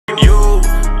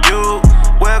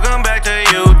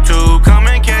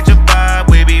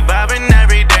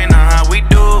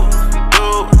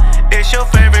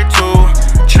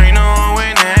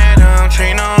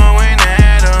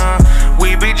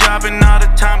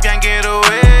can't get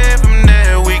away from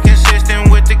that. We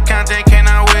consistent with the content,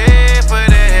 cannot wait for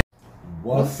that.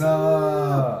 What's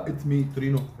up? It's me,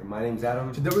 Trino. And my name's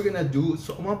Adam. Today we're gonna do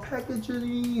some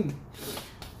unpackaging.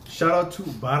 Shout out to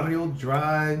Barrio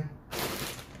Drive.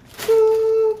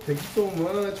 Woo! Thank you so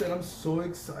much, and I'm so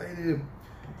excited.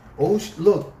 Oh,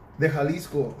 look, de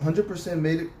Jalisco, 100%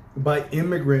 made by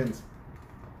immigrants.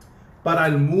 Para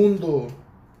el mundo.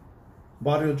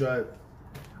 Barrio Drive.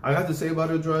 I got to say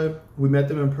Barrio Drive. We met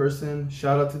them in person.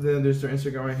 Shout out to them. There's their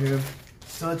Instagram right here.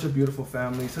 Such a beautiful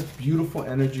family. Such beautiful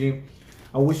energy.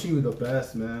 I'm wishing you the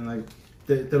best, man. Like,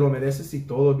 te lo mereces y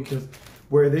todo, because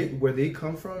where they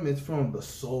come from, it's from the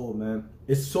soul, man.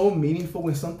 It's so meaningful.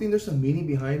 When something, there's a meaning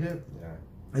behind it. Yeah.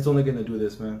 It's only gonna do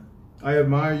this, man. I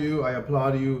admire you. I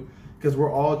applaud you, because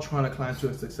we're all trying to climb to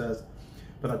a success.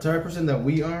 But the type of person that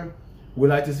we are, we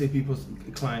like to see people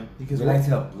climb, because we like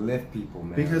to uplift people,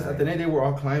 man. Because at the end of the day, we're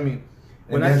all climbing.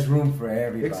 And there's room for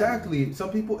everybody. Exactly.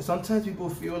 Sometimes people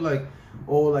feel like,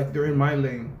 oh, like they're in my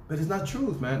lane, but it's not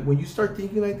truth, man. When you start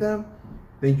thinking like that,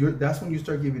 then that's when you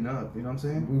start giving up. You know what I'm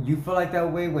saying? You feel like that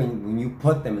way when you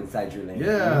put them inside your lane.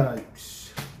 Yeah. Right?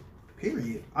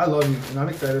 Period. I love you, and I'm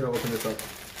excited to open this up.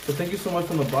 So thank you so much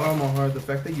from the bottom of my heart. The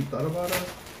fact that you thought about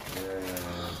us. Yeah.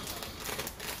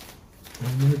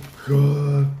 Oh my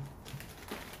God.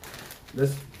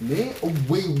 Oh,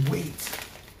 wait.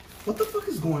 What the fuck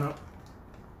is going on?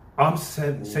 I'm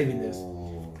saving this.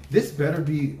 This better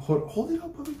be. Hold it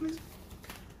up, puppy, please.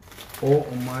 Oh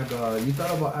my God. You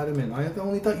thought about Adam and I.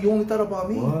 You only thought about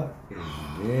me. What is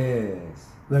this?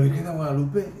 La Virgen de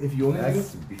Guadalupe. If you only.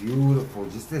 That's beautiful.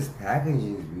 Just this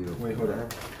packaging is beautiful. Wait, hold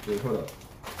up.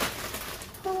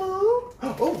 Hello.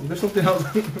 Oh, there's something else.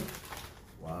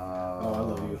 Wow.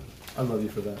 Oh, I love you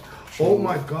for that. Oh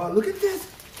my God. Look at this.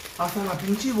 Hasta la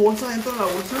pinche bolsa dentro de la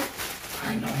bolsa.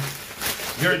 I know.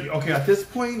 You're okay at this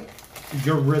point.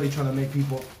 You're really trying to make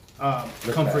people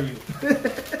come for you.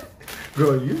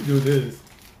 Girl, you do this.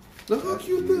 Look how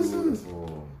cute this is.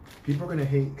 People are gonna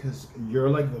hate because you're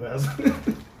like the best.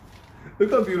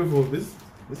 Look how beautiful this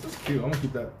is. Cute. I'm gonna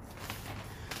keep that.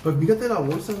 But fíjate la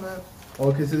bolsa, man.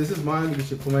 Okay, so this is mine. You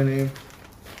should put my name.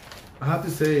 I have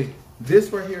to say,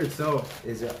 this right here itself.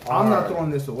 Is it? I'm not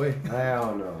throwing this away. I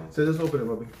don't know. So just open it,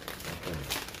 Bobby. Okay.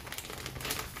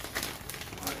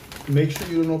 Make sure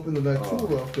you don't open the back too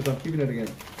well, because I'm keeping it again.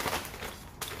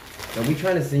 Don't be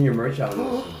trying to sing your merch out.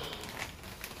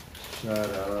 Shut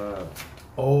up.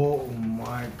 Oh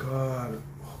my God.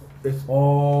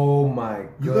 Oh my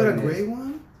God. You got a gray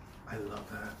one? I love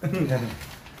that.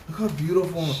 Look how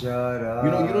beautiful. Shut up.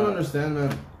 You don't understand,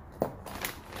 man.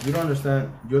 You don't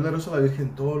understand. Yo le rezo a la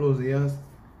Virgen todos los días.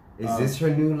 Is this her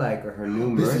new merch right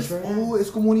now?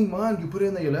 Es como un imán. You put it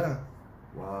in the hielera.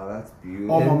 Wow, that's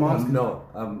beautiful. Oh, my mom's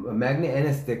a magnet and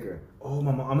a sticker. Oh,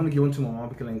 mama, I'm gonna give one to my mom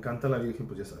because le encanta la Virgen,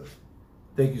 pues ya sabes.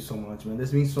 Thank you so much, man.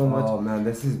 This means so much. Oh man,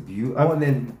 this is beautiful. Oh, and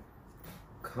then,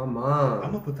 come on.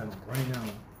 I'm gonna put that on right now.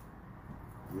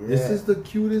 Yeah. This is the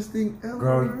cutest thing ever.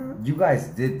 Girl, you guys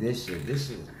did this shit.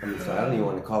 I mean, so I don't even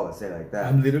want to call it like that.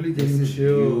 I'm literally getting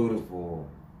chills. Beautiful.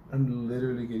 I'm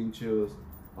literally getting chills.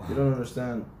 You don't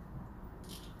understand.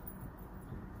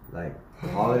 Like,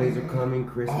 holidays are coming,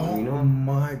 Christmas, you know? Oh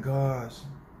my gosh.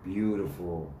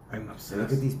 Beautiful. I'm obsessed. And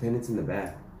look at these pendants in the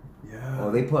back. Yeah.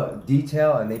 Oh, they put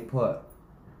detail and they put...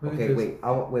 Okay, wait.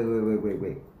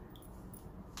 Wait.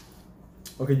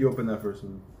 Okay, you open that first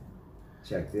one.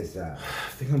 Check this out. I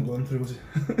think I'm going through...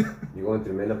 You going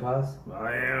through menopause?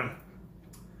 I am.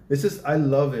 I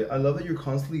love it. I love that you're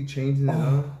constantly changing it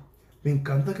up. Me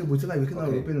encanta que puse la Virgen de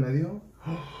Guadalupe en medio.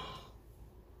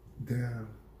 Damn.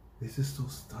 This is so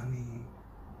stunning.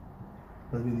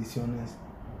 Las bendiciones.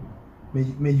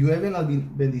 Me llueven las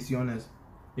bendiciones.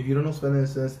 If you don't know Spanish,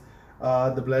 it says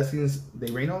the blessings,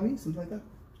 they rain on me, something like that.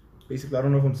 Basically, I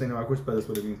don't know if I'm saying it backwards, but that's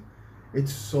what it means.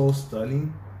 It's so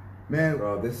stunning. Man.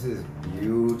 Bro, this is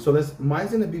beautiful. So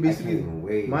mine's gonna be basically,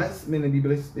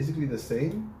 basically the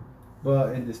same,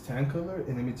 but in this tan color.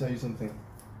 And let me tell you something.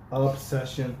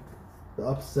 Obsession. The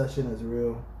obsession is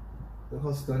real. Look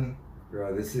how stunning.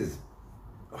 Bro, this is...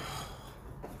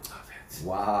 Love it.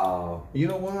 Wow. You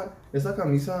know what? It's like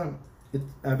camisa.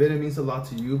 I bet it means a lot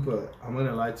to you, but I'm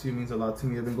gonna lie to you. It means a lot to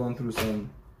me. I've been going through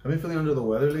I've been feeling under the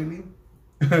weather lately.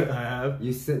 I have.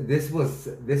 You said this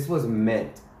was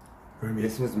meant. For me.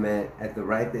 This was meant at the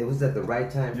right. It was at the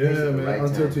right time. Yeah, man.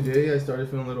 Until today, I started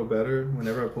feeling a little better.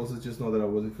 Whenever I posted, just know that I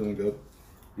wasn't feeling good.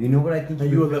 You know what I think?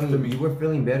 You were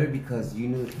feeling better because you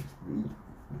knew,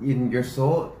 in your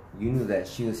soul, you knew that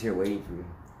she was here waiting for you.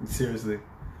 Seriously.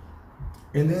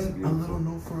 And then a little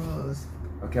note for us.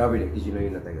 Okay, I'll read it because you know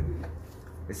you're not that good.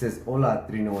 It says, Hola,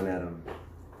 Trino and Adam.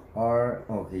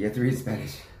 Okay, you have to read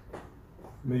Spanish.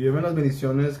 Me Lleven las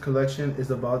Bendiciones collection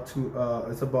is about to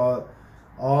it's about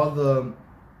all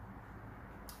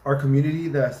our community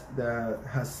that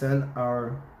has sent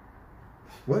our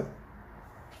what?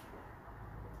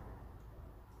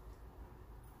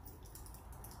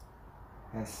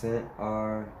 Has sent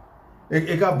our.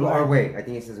 It got blocked. Or wait, I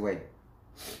think it says wait.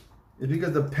 It's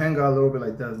because the pen got a little bit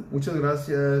like that. Muchas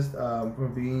gracias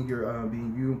for being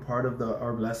you part of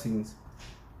our blessings.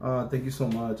 Thank you so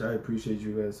much. I appreciate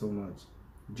you guys so much.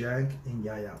 Jack and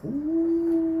Yaya.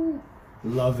 Ooh,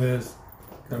 love this.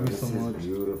 Thank you so much.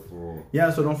 Beautiful. Yeah,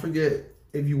 so don't forget,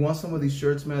 if you want some of these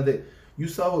shirts, man, that you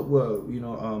saw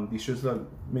these shirts like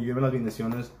Me Lleven las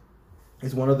Bendiciones.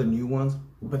 It's one of the new ones,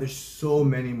 but there's so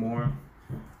many more.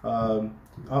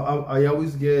 I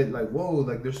always get like, whoa,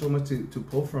 like there's so much to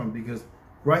pull from, because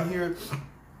right here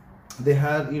they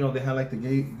had like the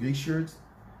gay shirts,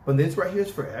 but this right here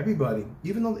is for everybody.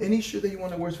 Even though any shirt that you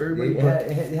want to wear is for everybody.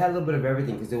 It had a little bit of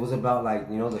everything, because it was about like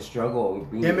the struggle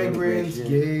of being immigrants,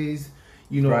 gays,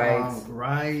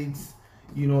 rights.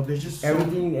 There's just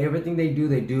everything they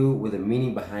do with a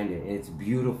meaning behind it, and it's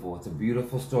beautiful. It's a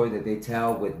beautiful story that they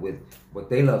tell with what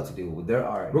they love to do with their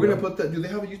art. We're gonna put that. Do they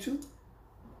have a YouTube?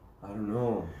 I don't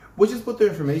know. We'll just put their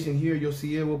information here. You'll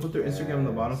see it. We'll put their Instagram on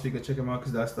the bottom so you can check them out,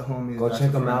 because that's the homies. Go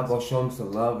check them out. Go show them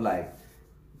some love, like,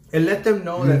 and let them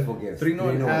know that gifts. Trino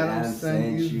and Adam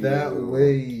sent you that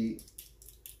way.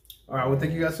 All right. Well,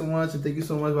 thank you guys so much, and thank you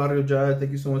so much, Barrio Drive.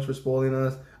 Thank you so much for spoiling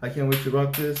us. I can't wait to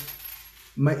rock this.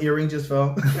 My earring just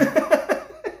fell.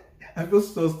 I feel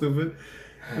so stupid.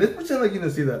 Let's pretend like you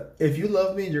didn't see that. If you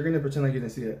love me, you're gonna pretend like you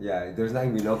didn't see it. Yeah, there's not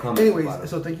gonna be no comments. Anyways,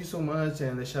 so thank you so much,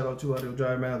 and a shout out to Audio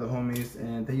Drive, man, the homies,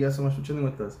 and thank you guys so much for chilling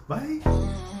with us. Bye.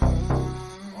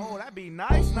 Oh, that'd be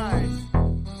nice.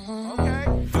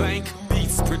 Okay. Blank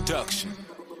Beats Production.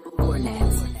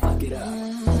 Fuck it up.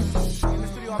 In the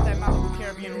studio off that Malibu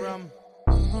Caribbean rum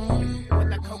with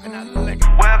that coconut liquor.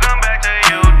 Welcome back to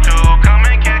you.